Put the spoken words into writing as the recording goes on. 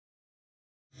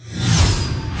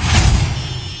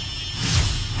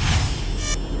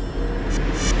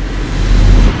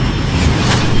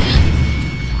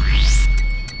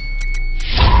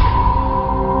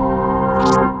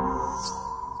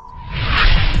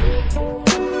Hello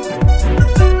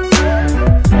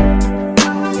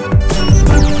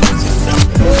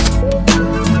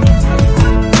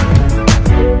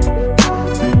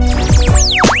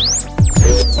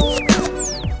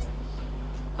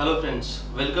friends,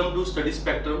 welcome to Study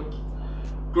Spectrum.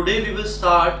 Today we will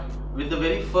start with the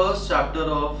very first chapter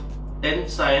of 10th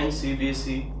Science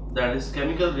CBSE, that is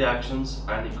Chemical Reactions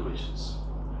and Equations.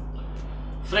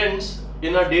 Friends,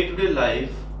 in our day-to-day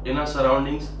life, in our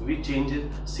surroundings, we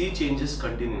see changes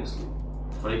continuously.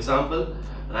 For example,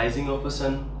 rising of a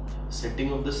sun,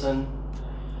 setting of the sun,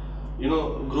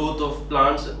 growth of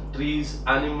plants, trees,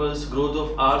 animals, growth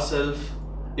of ourselves.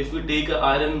 If we take an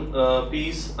iron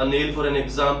piece, a nail for an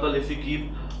example, if we keep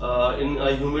in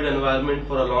a humid environment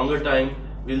for a longer time,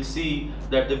 we'll see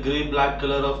that the grey-black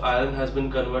color of iron has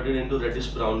been converted into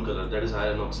reddish-brown color, that is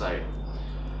iron oxide.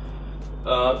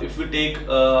 If we take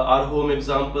our home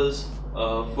examples,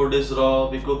 food is raw,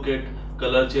 we cook it,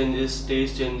 color changes,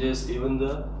 taste changes, even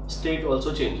the state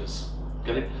also changes,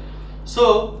 correct?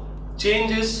 So,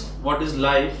 change is what is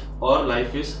life, or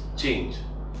life is change.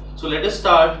 So, let us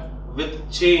start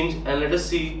with change and let us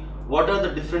see what are the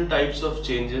different types of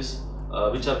changes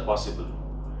which are possible.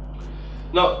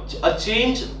 Now, a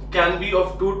change can be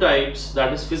of two types,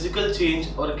 that is physical change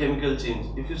or chemical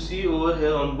change. If you see over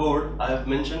here on board, I have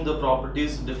mentioned the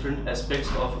properties, different aspects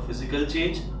of a physical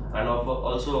change and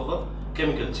also of a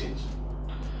chemical change.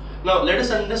 Now, let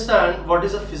us understand what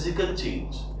is a physical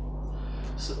change.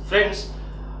 So, friends,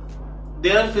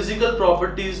 there are physical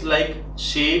properties like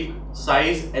shape,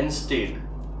 size and state.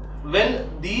 When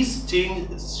these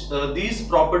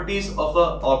properties of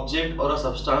an object or a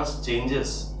substance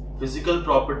changes, physical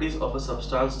properties of a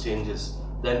substance changes,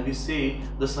 then we say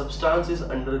the substance is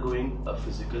undergoing a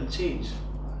physical change.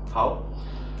 How?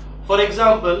 For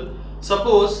example,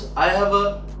 suppose I have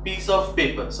a piece of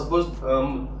paper. Suppose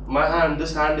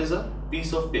this hand is a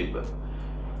piece of paper.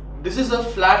 This is a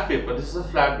flat paper. This is a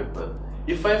flat paper.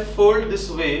 If I fold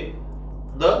this way,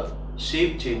 the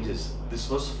shape changes. This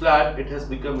was flat, it has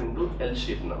become into L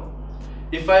shape now.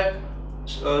 If I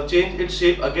change its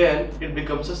shape again, it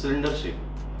becomes a cylinder shape.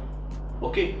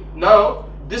 Okay, now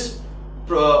this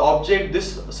object,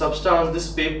 this substance,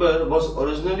 this paper was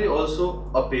originally also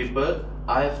a paper.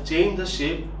 I have changed the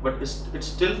shape, but it's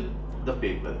still the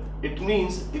paper. It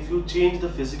means if you change the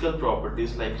physical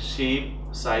properties like shape,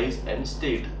 size and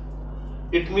state,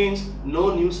 it means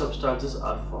no new substances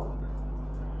are formed.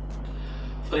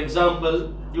 For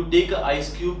example, you take an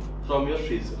ice cube from your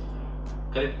freezer,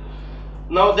 correct?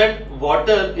 Now that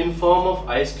water in form of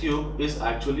ice cube is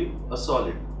actually a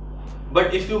solid.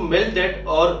 But if you melt that,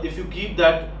 or if you keep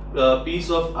that piece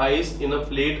of ice in a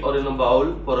plate or in a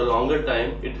bowl for a longer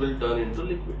time, it will turn into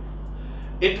liquid.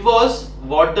 It was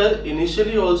water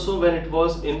initially also when it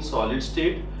was in solid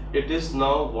state. It is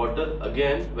now water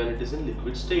again when it is in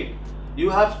liquid state. You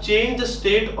have changed the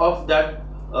state of that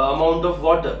amount of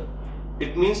water.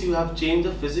 It means you have changed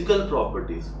the physical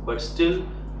properties, but still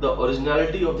the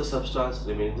originality of the substance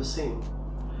remains the same.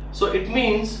 So it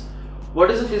means, what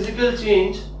is a physical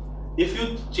change? If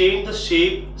you change the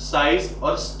shape, size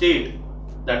or state,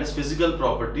 that is physical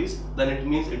properties, then it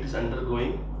means it is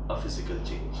undergoing a physical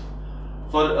change.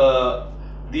 For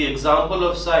the example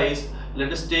of size,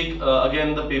 let us take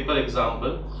again the paper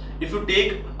example. If you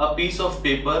take a piece of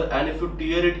paper and if you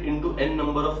tear it into n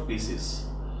number of pieces,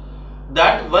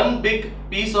 that one big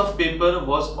piece of paper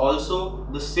was also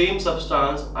the same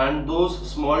substance, and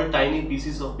those small tiny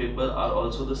pieces of paper are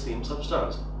also the same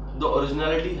substance. The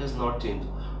originality has not changed.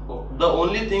 The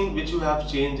only thing which you have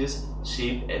changed is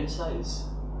shape and size,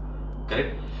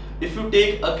 correct? If you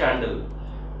take a candle,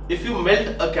 if you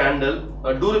melt a candle,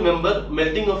 do remember,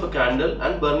 melting of a candle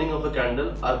and burning of a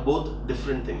candle are both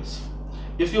different things.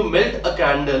 If you melt a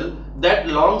candle, that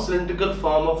long cylindrical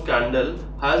form of candle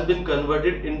has been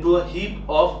converted into a heap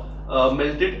of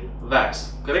melted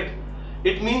wax, correct?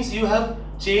 It means you have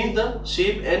changed the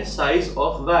shape and size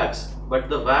of wax, but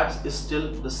the wax is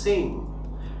still the same.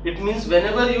 It means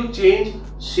whenever you change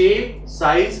shape,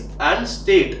 size and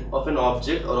state of an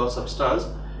object or a substance,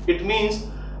 it means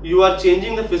you are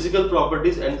changing the physical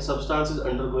properties and the substance is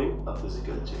undergoing a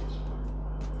physical change.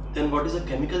 Then what is a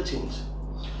chemical change?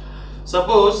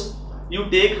 Suppose you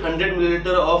take 100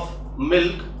 milliliter of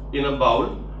milk in a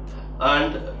bowl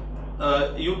and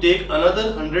you take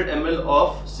another 100 ml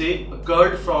of, say,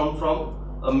 curd from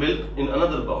a milk in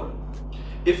another bowl.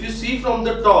 If you see from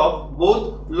the top,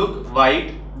 both look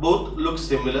white, both look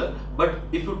similar, but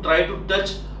if you try to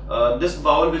touch this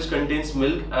bowl which contains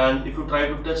milk and if you try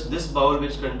to touch this bowl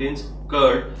which contains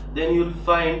curd, then you will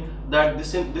find that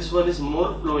this one is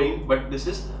more flowing, but this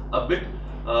is a bit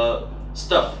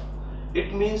stuff.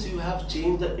 It means you have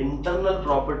changed the internal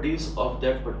properties of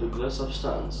that particular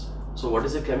substance. So what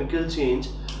is a chemical change?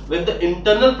 When the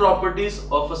internal properties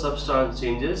of a substance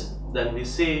changes, then we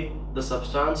say the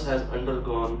substance has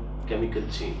undergone chemical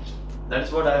change.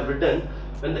 That's what I have written.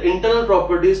 When the internal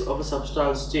properties of a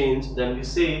substance change, then we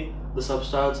say the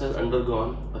substance has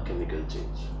undergone a chemical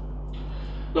change.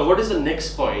 Now what is the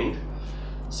next point?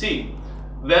 See,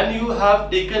 when you have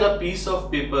taken a piece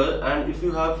of paper and if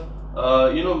you have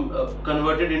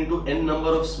converted into n number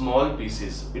of small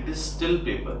pieces, it is still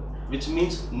paper, which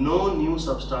means no new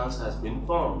substance has been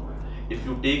formed. If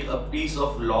you take a piece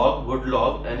of wood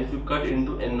log, and if you cut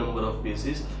into n number of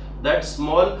pieces, that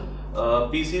small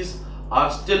pieces are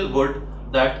still wood,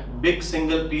 that big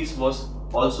single piece was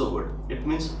also wood. It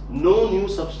means no new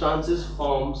substances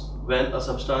forms when a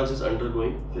substance is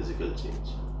undergoing physical change.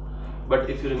 But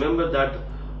if you remember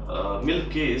that milk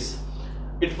case,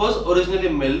 it was originally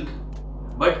milk,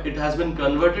 but it has been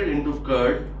converted into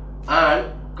curd,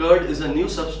 and curd is a new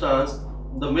substance.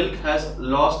 The milk has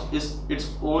lost its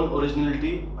own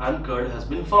originality and curd has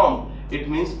been formed. It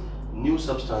means new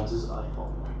substances are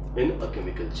formed in a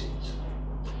chemical change.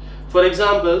 For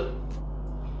example,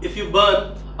 if you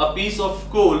burn a piece of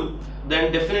coal,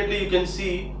 then definitely you can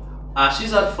see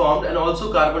ashes are formed and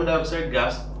also carbon dioxide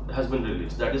gas has been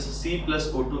released. That is C plus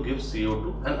O2 gives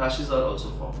CO2, and ashes are also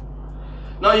formed.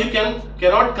 Now you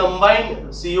cannot combine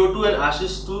CO2 and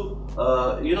ashes to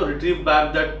retrieve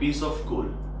back that piece of coal.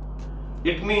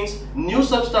 It means new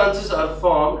substances are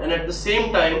formed, and at the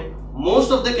same time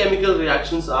most of the chemical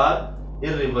reactions are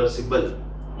irreversible.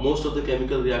 Most of the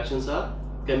chemical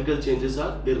changes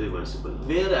are irreversible,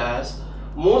 whereas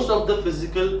most of the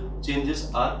physical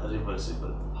changes are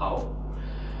reversible. How?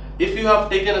 If you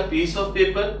have taken a piece of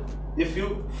paper, if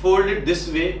you fold it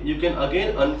this way, you can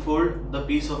again unfold the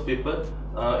piece of paper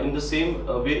in the same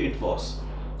way it was.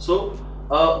 So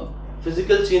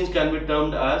physical change can be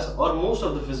termed as, or most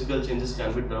of the physical changes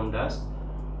can be termed as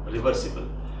reversible.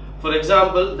 For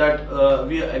example,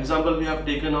 we have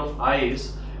taken of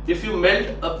ice. If you melt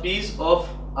a piece of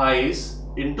ice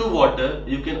into water,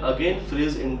 you can again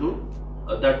freeze into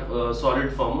that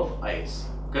solid form of ice.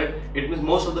 Correct? It means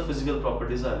most of the physical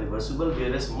properties are reversible,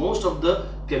 whereas most of the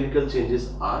chemical changes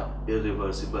are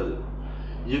irreversible.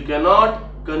 You cannot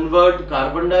convert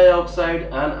carbon dioxide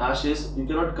and ashes, you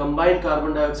cannot combine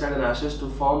carbon dioxide and ashes to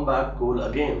form back coal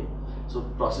again. So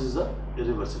process is a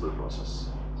irreversible process.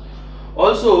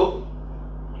 Also,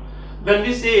 when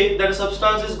we say that a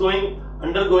substance is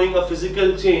undergoing a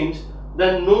physical change,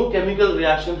 then no chemical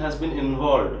reaction has been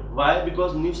involved. Why?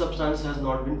 Because new substance has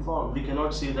not been formed. We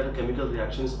cannot say that a chemical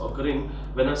reaction is occurring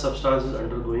when a substance is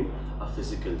undergoing a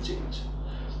physical change.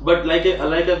 But like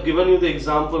I've given you the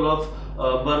example of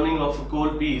burning of a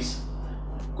coal piece.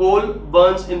 Coal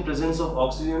burns in presence of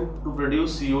oxygen to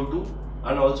produce CO2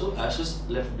 and also ashes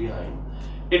left behind.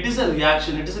 It is a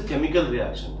reaction, it is a chemical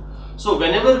reaction. So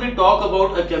whenever we talk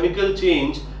about a chemical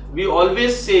change, we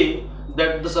always say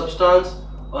that the substance,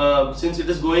 since it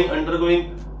is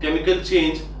undergoing chemical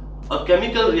change, a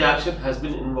chemical reaction has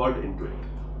been involved into it.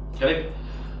 Correct?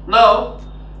 Now,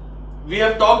 we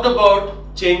have talked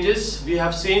about changes. We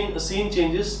have seen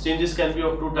changes. Changes can be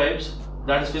of two types,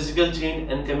 that is physical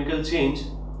change and chemical change.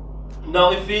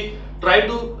 Now, if we try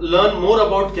to learn more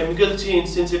about chemical change,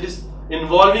 since it is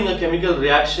involving a chemical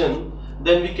reaction,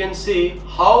 then we can say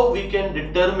how we can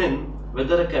determine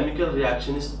whether a chemical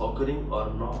reaction is occurring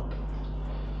or not.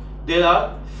 There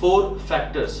are 4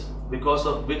 factors because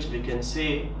of which we can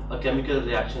say a chemical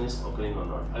reaction is occurring or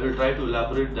not. I will try to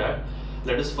elaborate that.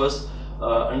 Let us first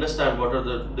understand what are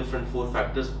the different 4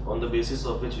 factors on the basis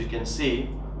of which we can say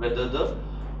whether the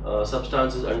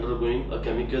substance is undergoing a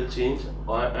chemical change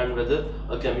and whether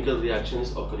a chemical reaction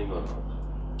is occurring or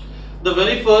not. The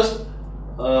very first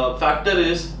factor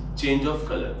is change of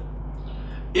color.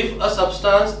 If a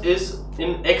substance is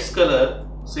in X color,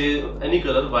 say any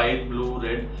color, white, blue,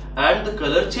 red, and the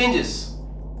color changes,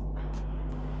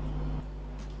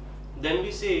 then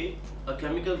we say a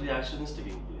chemical reaction is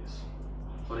taking place.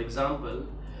 For example,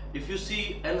 if you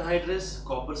see anhydrous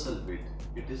copper sulfate,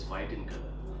 it is white in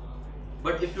color.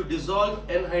 But if you dissolve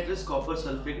anhydrous copper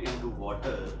sulfate into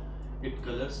water, its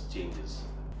colors changes.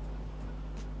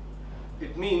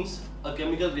 It means a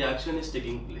chemical reaction is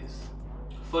taking place.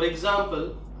 For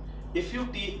example, if you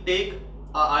take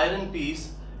a iron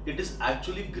piece, it is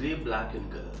actually grey-black in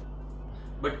color.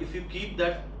 But if you keep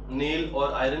that nail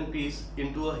or iron piece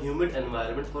into a humid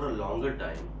environment for a longer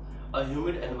time, a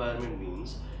humid environment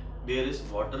means there is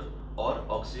water or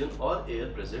oxygen or air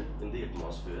present in the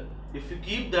atmosphere. If you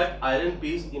keep that iron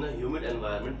piece in a humid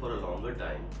environment for a longer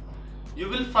time, you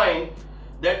will find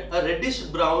that a reddish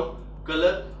brown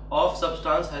color of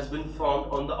substance has been formed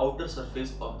on the outer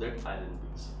surface of that iron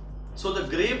piece. So the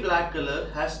grey-black color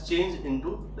has changed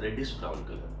into reddish-brown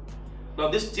color. Now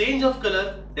this change of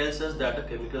color tells us that a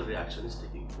chemical reaction is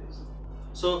taking place.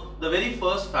 So the very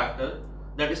first factor,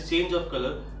 that is change of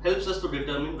color, helps us to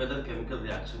determine whether a chemical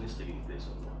reaction is taking place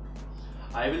or not.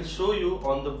 I will show you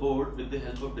on the board with the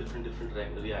help of different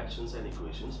reactions and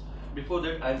equations. Before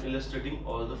that, I am illustrating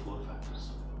all the four factors.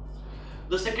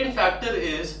 The second factor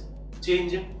is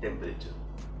change in temperature.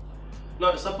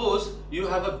 Now suppose you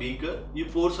have a beaker, you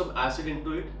pour some acid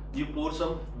into it, you pour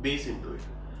some base into it.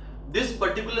 This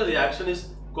particular reaction is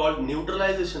called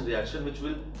neutralization reaction, which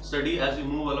we'll study as we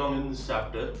move along in this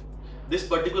chapter. This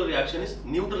particular reaction is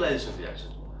neutralization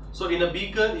reaction. So in a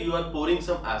beaker, you are pouring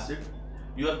some acid,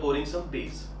 you are pouring some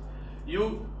base.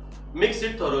 You mix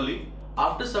it thoroughly.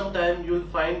 After some time, you will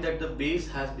find that the base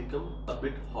has become a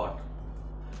bit hot.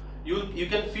 You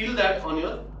can feel that on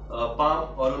your palm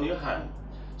or on your hand.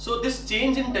 So this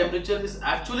change in temperature is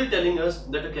actually telling us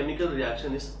that a chemical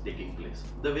reaction is taking place.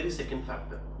 The very second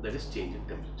factor, that is change in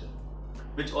temperature,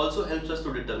 which also helps us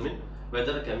to determine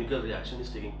whether a chemical reaction is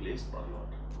taking place or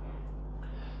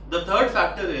not. The third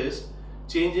factor is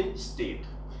change in state.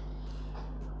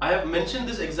 I have mentioned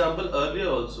this example earlier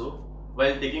also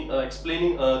while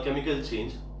explaining a chemical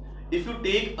change. If you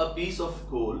take a piece of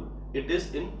coal, it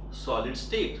is in solid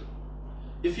state.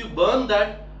 If you burn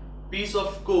that piece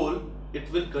of coal, it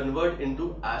will convert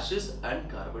into ashes and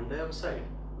carbon dioxide,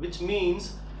 which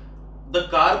means the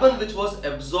carbon which was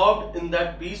absorbed in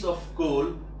that piece of coal,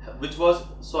 which was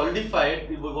solidified,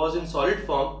 it was in solid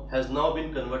form, has now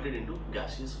been converted into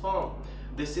gaseous form.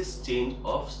 This is change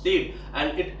of state,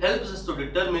 and it helps us to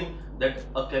determine that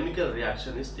a chemical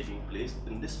reaction is taking place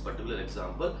in this particular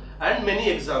example and many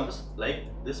examples like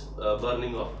this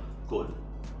burning of coal.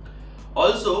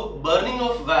 Also, burning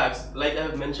of wax, like I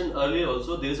have mentioned earlier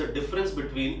also, there is a difference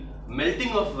between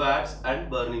melting of wax and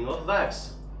burning of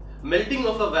wax. Melting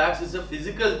of a wax is a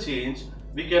physical change.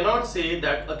 We cannot say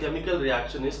that a chemical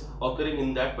reaction is occurring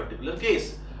in that particular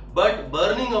case. But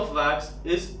burning of wax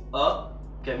is a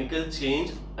chemical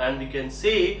change, and we can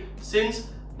say since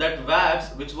that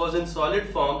wax which was in solid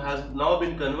form has now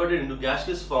been converted into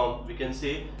gaseous form, we can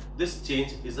say this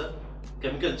change is a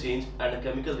chemical change and a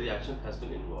chemical reaction has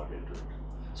been involved into it.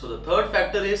 So the third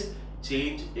factor is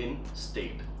change in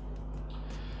state.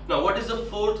 Now what is the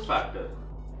fourth factor?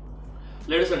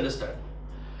 Let us understand.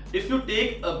 If you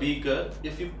take a beaker,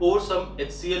 if you pour some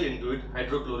HCl into it,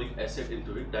 hydrochloric acid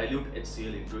into it, dilute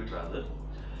HCl into it rather,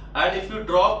 and if you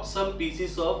drop some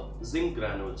pieces of zinc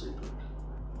granules into it,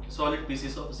 solid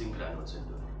pieces of zinc granules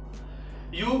into it,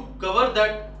 you cover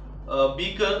that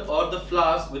beaker or the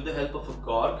flask with the help of a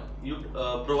cork. You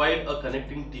provide a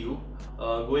connecting tube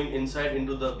going inside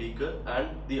into the beaker and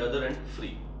the other end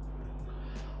free.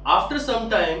 After some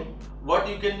time, what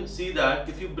you can see that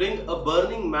if you bring a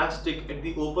burning matchstick at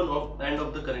the open end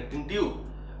of the connecting tube,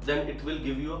 then it will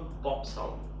give you a pop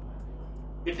sound.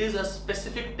 It is a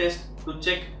specific test to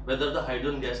check whether the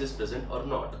hydrogen gas is present or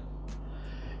not.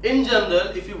 In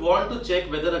general, if you want to check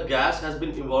whether a gas has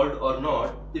been evolved or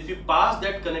not, if you pass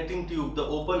that connecting tube, the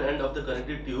open end of the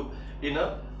connected tube, in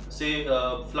a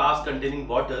flask containing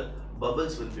water,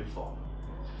 bubbles will be formed.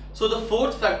 So the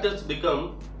fourth factors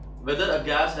become whether a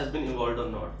gas has been evolved or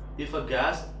not. If a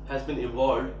gas has been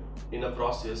evolved in a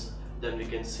process, then we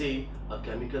can say a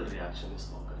chemical reaction is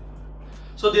occurring.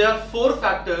 So there are four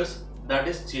factors, that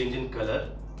is change in color,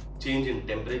 change in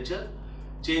temperature,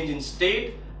 change in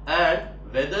state, and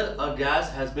whether a gas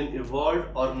has been evolved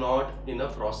or not in a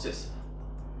process.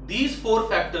 These four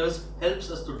factors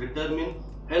helps us to determine,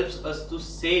 helps us to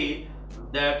say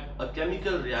that a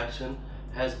chemical reaction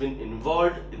has been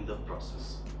involved in the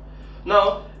process.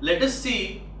 Now let us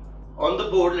see on the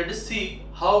board, let us see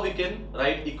how we can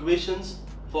write equations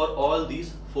for all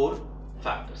these four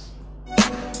factors.